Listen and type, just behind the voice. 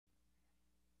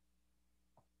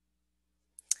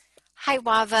Hi,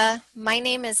 WAVA. My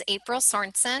name is April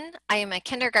Sorensen. I am a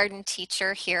kindergarten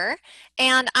teacher here,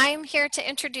 and I'm here to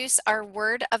introduce our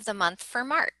word of the month for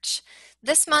March.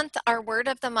 This month, our word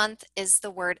of the month is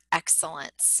the word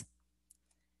excellence.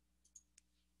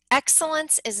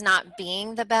 Excellence is not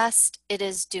being the best, it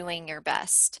is doing your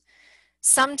best.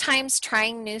 Sometimes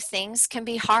trying new things can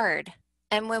be hard,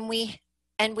 and we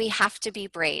have to be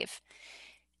brave.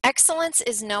 Excellence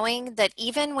is knowing that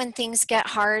even when things get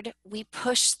hard, we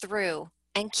push through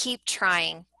and keep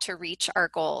trying to reach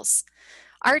our goals.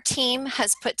 Our team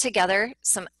has put together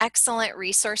some excellent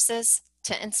resources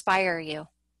to inspire you.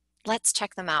 Let's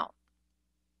check them out.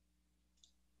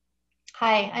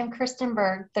 Hi, I'm Kristen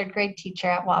Berg, third grade teacher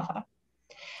at WAVA.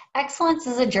 Excellence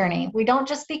is a journey. We don't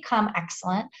just become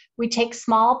excellent, we take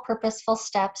small, purposeful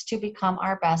steps to become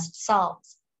our best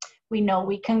selves. We know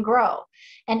we can grow.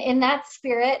 And in that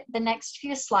spirit, the next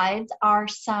few slides are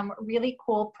some really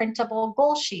cool printable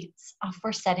goal sheets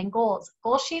for setting goals.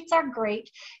 Goal sheets are great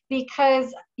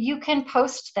because you can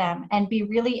post them and be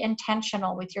really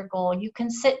intentional with your goal. You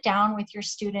can sit down with your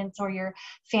students or your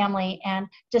family and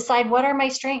decide, what are my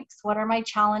strengths, what are my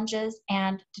challenges,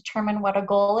 and determine what a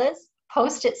goal is.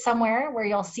 Post it somewhere where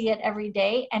you'll see it every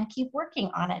day and keep working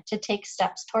on it to take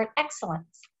steps toward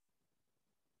excellence.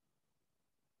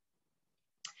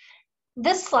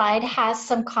 This slide has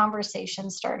some conversation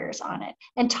starters on it,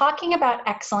 and talking about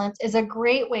excellence is a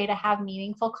great way to have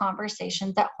meaningful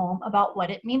conversations at home about what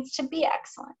it means to be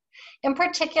excellent. In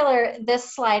particular,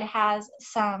 this slide has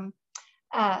some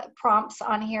prompts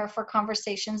on here for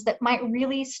conversations that might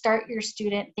really start your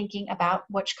student thinking about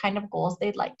which kind of goals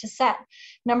they'd like to set.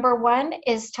 Number one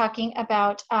is talking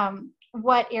about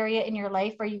what area in your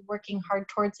life are you working hard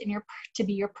towards to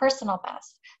be your personal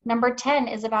best. Number 10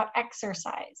 is about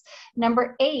exercise.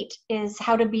 Number 8 is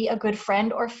how to be a good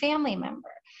friend or family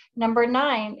member. Number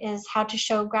 9 is how to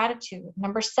show gratitude.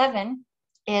 Number 7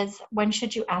 is when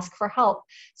should you ask for help.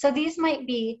 So these might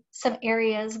be some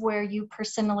areas where you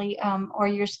personally or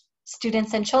your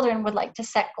students and children would like to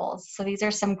set goals. So these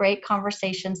are some great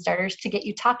conversation starters to get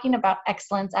you talking about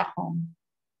excellence at home.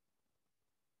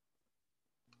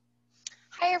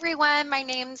 Hi everyone, my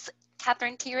name's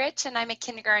Catherine T. Rich and I'm a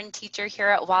kindergarten teacher here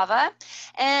at WAVA,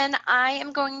 and I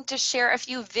am going to share a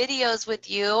few videos with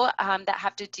you that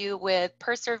have to do with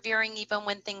persevering even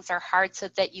when things are hard so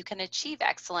that you can achieve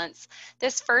excellence.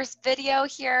 This first video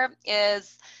here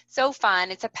is so fun.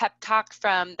 It's a pep talk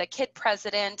from the KID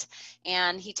president,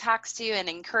 and he talks to you and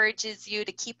encourages you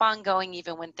to keep on going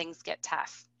even when things get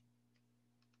tough.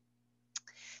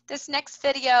 This next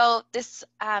video, this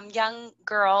young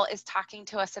girl is talking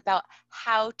to us about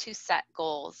how to set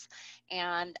goals,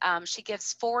 and she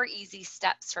gives 4 easy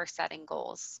steps for setting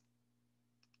goals.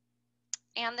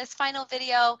 And this final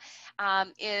video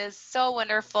is so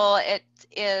wonderful. It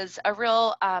is a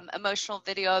real emotional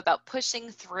video about pushing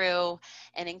through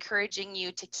and encouraging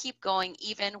you to keep going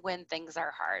even when things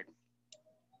are hard.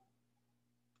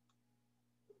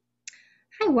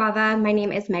 Hi WAVA, my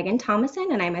name is Megan Thomason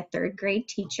and I'm a 3rd grade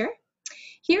teacher.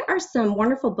 Here are some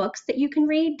wonderful books that you can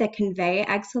read that convey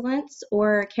excellence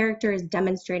or characters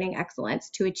demonstrating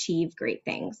excellence to achieve great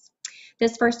things.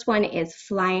 This first one is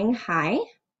Flying High,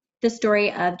 the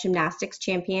story of gymnastics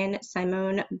champion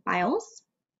Simone Biles.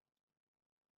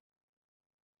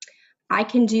 I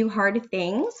Can Do Hard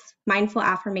Things, Mindful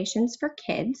Affirmations for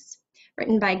Kids,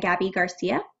 written by Gabby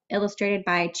Garcia, illustrated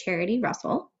by Charity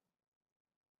Russell.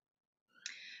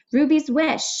 Ruby's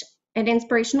Wish, an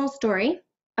inspirational story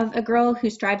of a girl who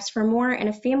strives for more and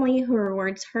a family who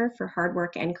rewards her for hard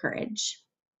work and courage.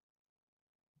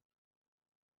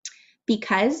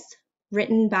 Because,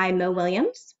 written by Mo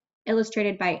Williams,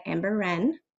 illustrated by Amber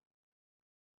Wren.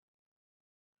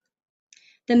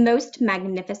 The Most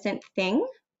Magnificent Thing,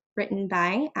 written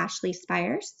by Ashley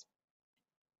Spires.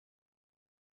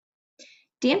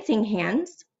 Dancing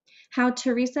Hands, How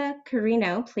Teresa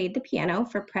Carreño Played the Piano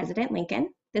for President Lincoln.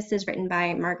 This is written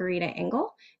by Margarita Engel,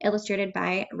 illustrated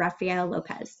by Rafael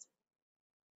Lopez.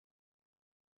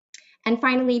 And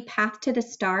finally, Path to the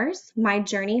Stars, My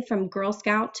Journey from Girl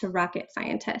Scout to Rocket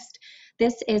Scientist.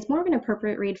 This is more of an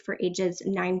appropriate read for ages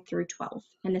 9 through 12,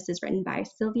 and this is written by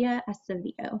Sylvia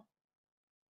Acevedo.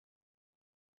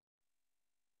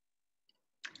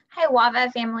 Hi WAVA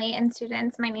family and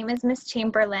students, my name is Miss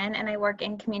Chamberlain and I work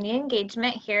in community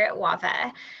engagement here at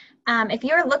WAVA. If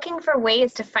you're looking for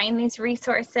ways to find these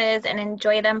resources and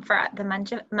enjoy them for the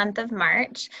month of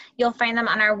March, you'll find them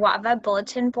on our WAVA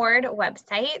bulletin board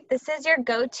website. This is your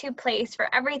go-to place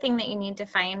for everything that you need to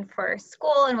find for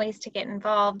school and ways to get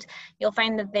involved. You'll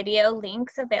find the video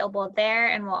links available there,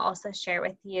 and we'll also share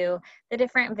with you the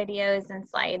different videos and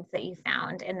slides that you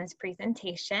found in this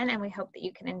presentation, and we hope that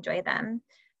you can enjoy them.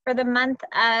 For the month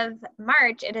of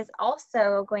March, it is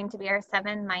also going to be our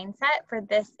 7 mindset for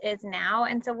This Is Now.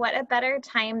 And so what a better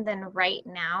time than right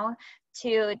now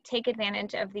to take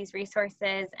advantage of these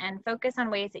resources and focus on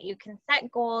ways that you can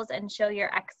set goals and show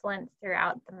your excellence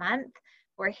throughout the month.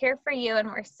 We're here for you, and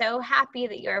we're so happy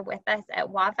that you're with us at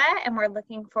WAVA, and we're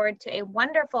looking forward to a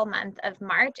wonderful month of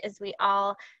March as we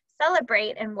all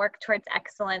celebrate and work towards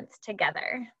excellence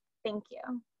together. Thank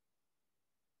you.